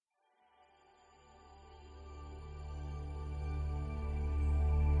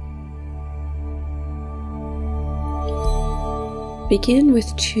begin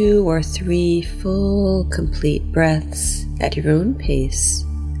with 2 or 3 full, complete breaths at your own pace.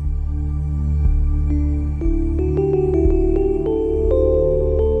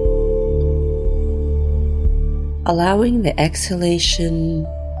 Allowing the exhalation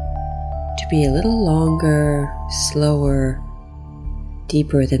to be a little longer, slower,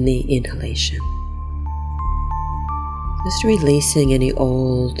 deeper than the inhalation. Just releasing any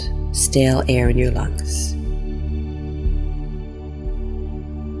old, stale air in your lungs.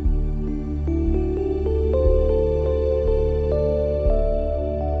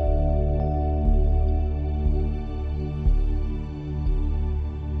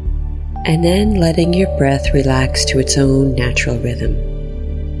 And then letting your breath relax to its own natural rhythm.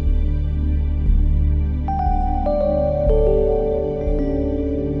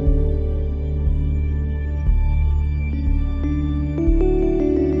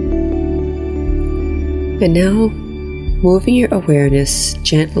 And now, moving your awareness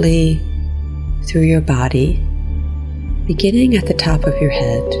gently through your body, beginning at the top of your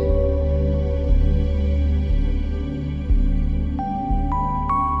head.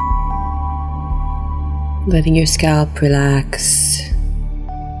 Letting your scalp relax.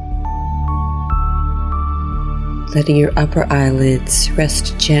 Letting your upper eyelids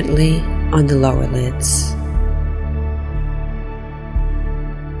rest gently on the lower lids.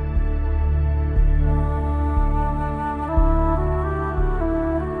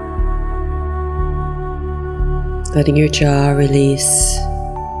 Letting your jaw release,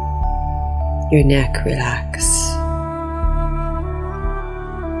 your neck relax.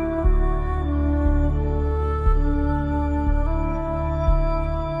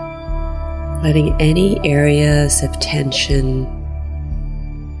 Letting any areas of tension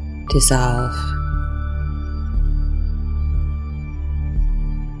dissolve.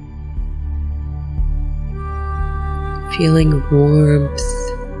 Feeling warmth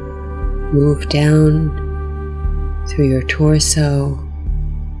move down through your torso,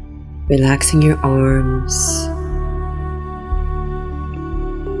 relaxing your arms.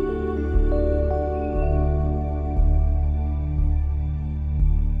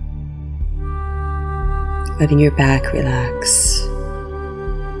 Letting your back relax.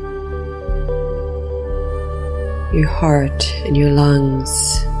 Your heart and your lungs.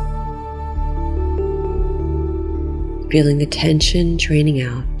 Feeling the tension draining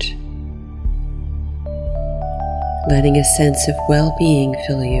out. Letting a sense of well-being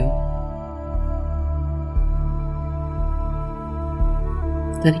fill you.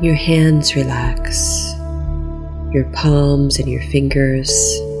 Letting your hands relax. Your palms and your fingers.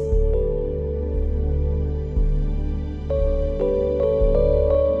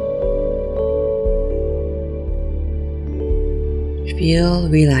 Feel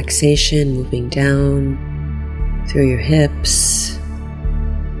relaxation moving down through your hips,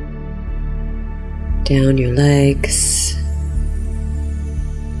 down your legs,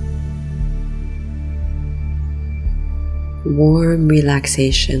 warm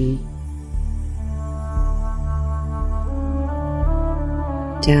relaxation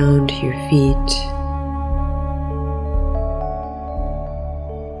down to your feet.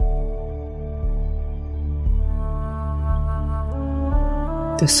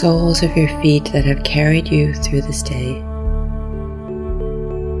 The soles of your feet that have carried you through this day.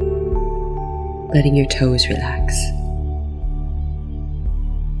 Letting your toes relax.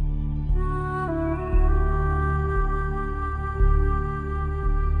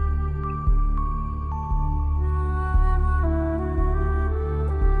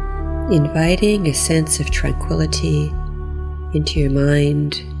 Inviting a sense of tranquility into your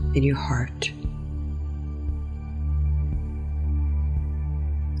mind and your heart.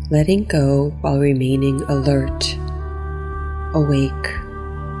 Letting go while remaining alert, awake,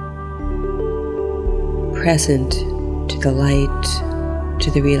 present to the light,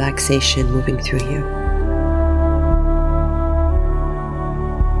 to the relaxation moving through you.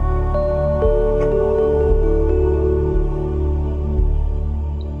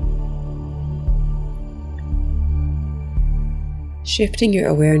 Shifting your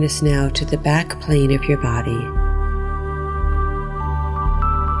awareness now to the back plane of your body,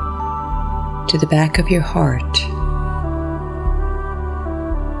 to the back of your heart.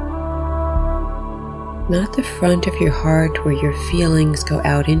 Not the front of your heart where your feelings go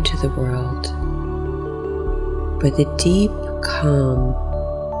out into the world, but the deep calm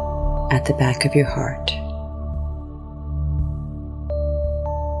at the back of your heart.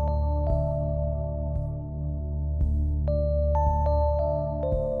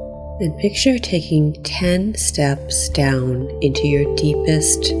 And picture taking 10 steps down into your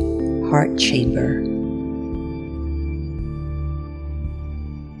deepest heart chamber.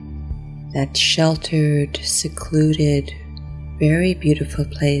 that sheltered, secluded, very beautiful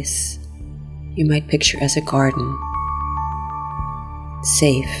place you might picture as a garden,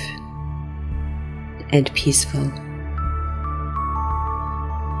 safe and peaceful.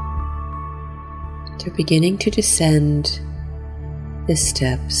 You're beginning to descend the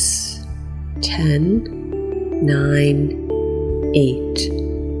steps 10, 9, 8,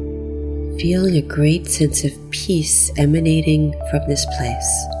 feeling a great sense of peace emanating from this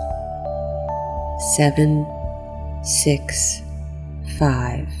place. 7, 6,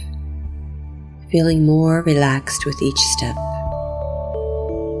 5, feeling more relaxed with each step.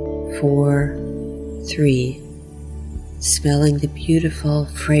 4, 3, smelling the beautiful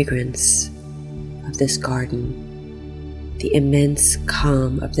fragrance of this garden, the immense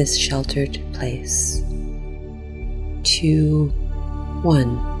calm of this sheltered place. 2,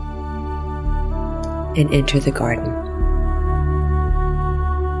 1, and enter the garden.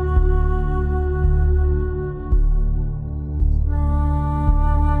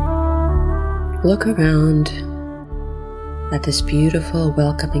 Look around at this beautiful,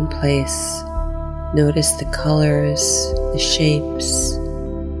 welcoming place. Notice the colors, the shapes,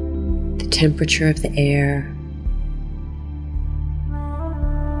 the temperature of the air,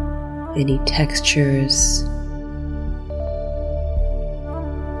 any textures.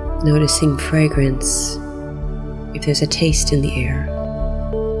 Noticing fragrance, if there's a taste in the air.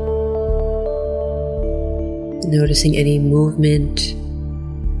 Noticing any movement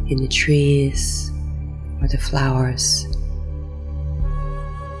in the trees or the flowers.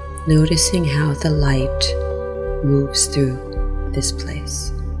 Noticing how the light moves through this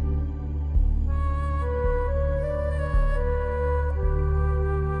place.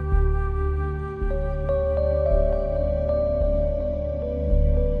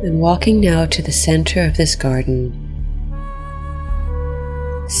 And walking now to the center of this garden,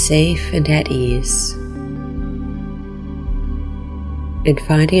 safe and at ease, and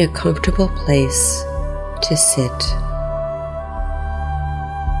finding a comfortable place to sit.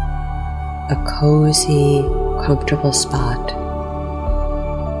 A cozy, comfortable spot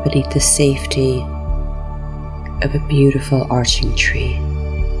beneath the safety of a beautiful arching tree.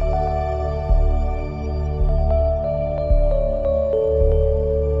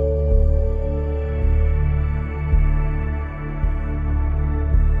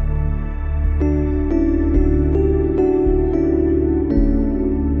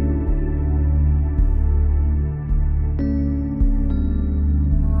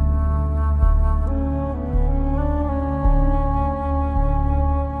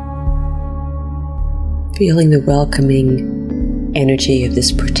 Feeling the welcoming energy of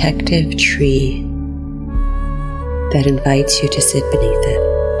this protective tree that invites you to sit beneath it.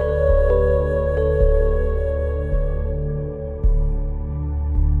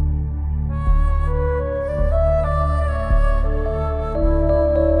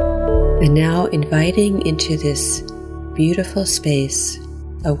 And now inviting into this beautiful space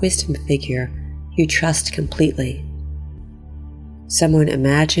a wisdom figure you trust completely. Someone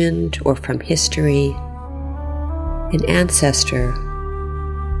imagined or from history, an ancestor,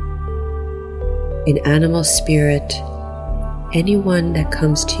 an animal spirit, anyone that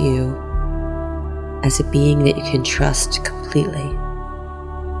comes to you as a being that you can trust completely.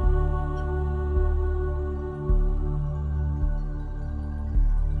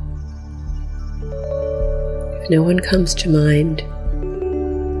 If no one comes to mind,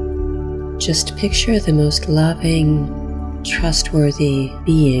 just picture the most loving, trustworthy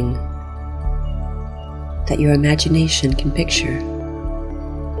being that your imagination can picture,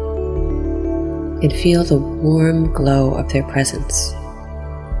 and feel the warm glow of their presence.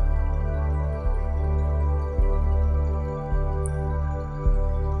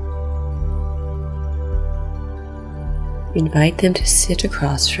 Invite them to sit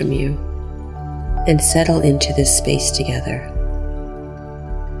across from you and settle into this space together.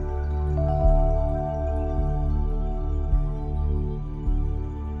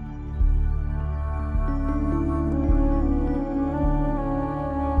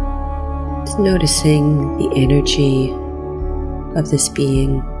 Noticing the energy of this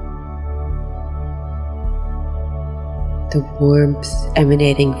being, the warmth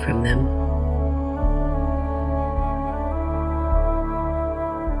emanating from them.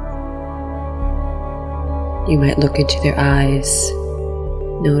 You might look into their eyes,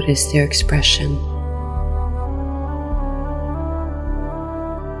 notice their expression,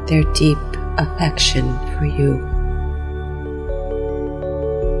 their deep affection for you.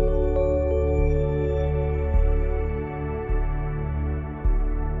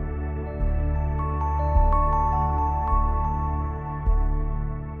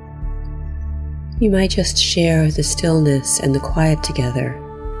 You might just share the stillness and the quiet together,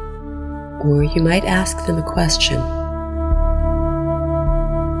 or you might ask them a question.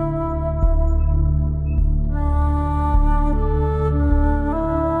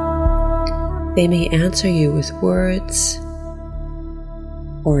 They may answer you with words,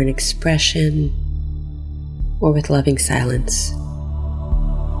 or an expression, or with loving silence.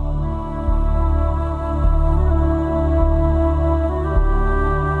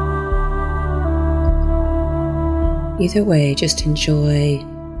 Either way, just enjoy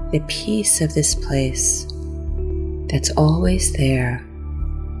the peace of this place that's always there,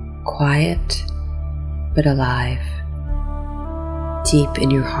 quiet but alive, deep in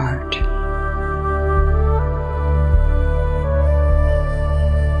your heart.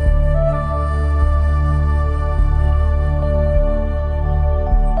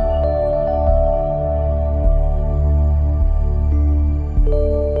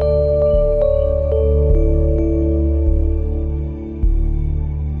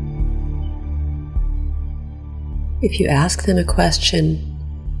 If you ask them a question,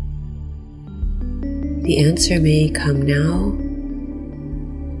 the answer may come now,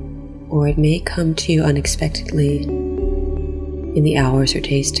 or it may come to you unexpectedly in the hours or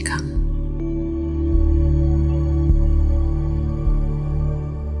days to come.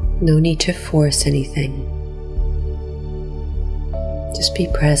 No need to force anything. Just be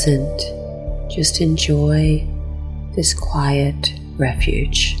present. Just enjoy this quiet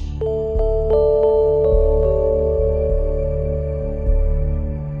refuge.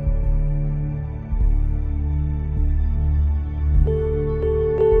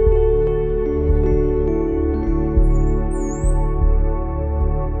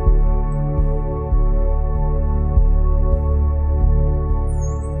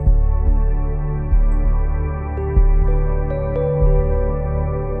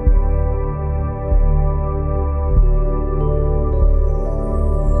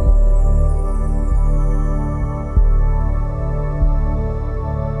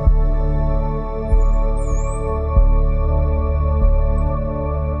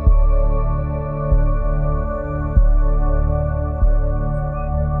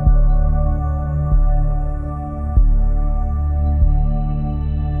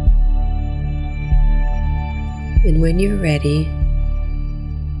 And when you're ready,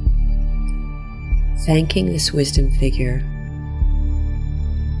 thanking this wisdom figure,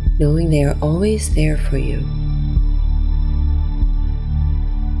 knowing they are always there for you,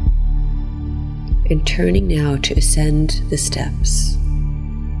 and turning now to ascend the steps.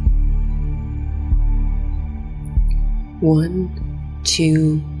 1,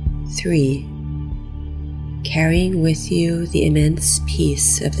 2, 3, carrying with you the immense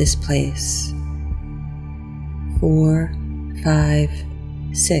peace of this place. 4, 5,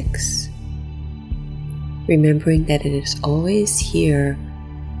 6, remembering that it is always here,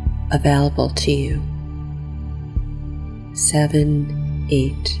 available to you. 7,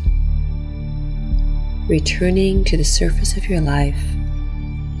 8, returning to the surface of your life,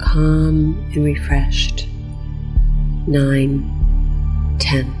 calm and refreshed. 9,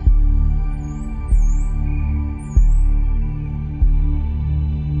 10.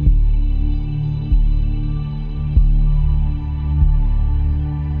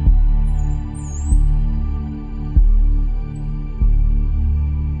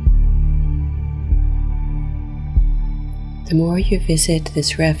 The more you visit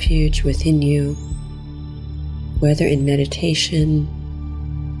this refuge within you, whether in meditation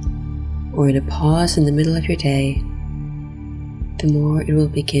or in a pause in the middle of your day, the more it will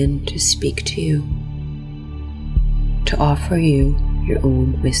begin to speak to you, to offer you your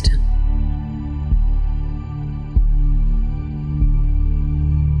own wisdom.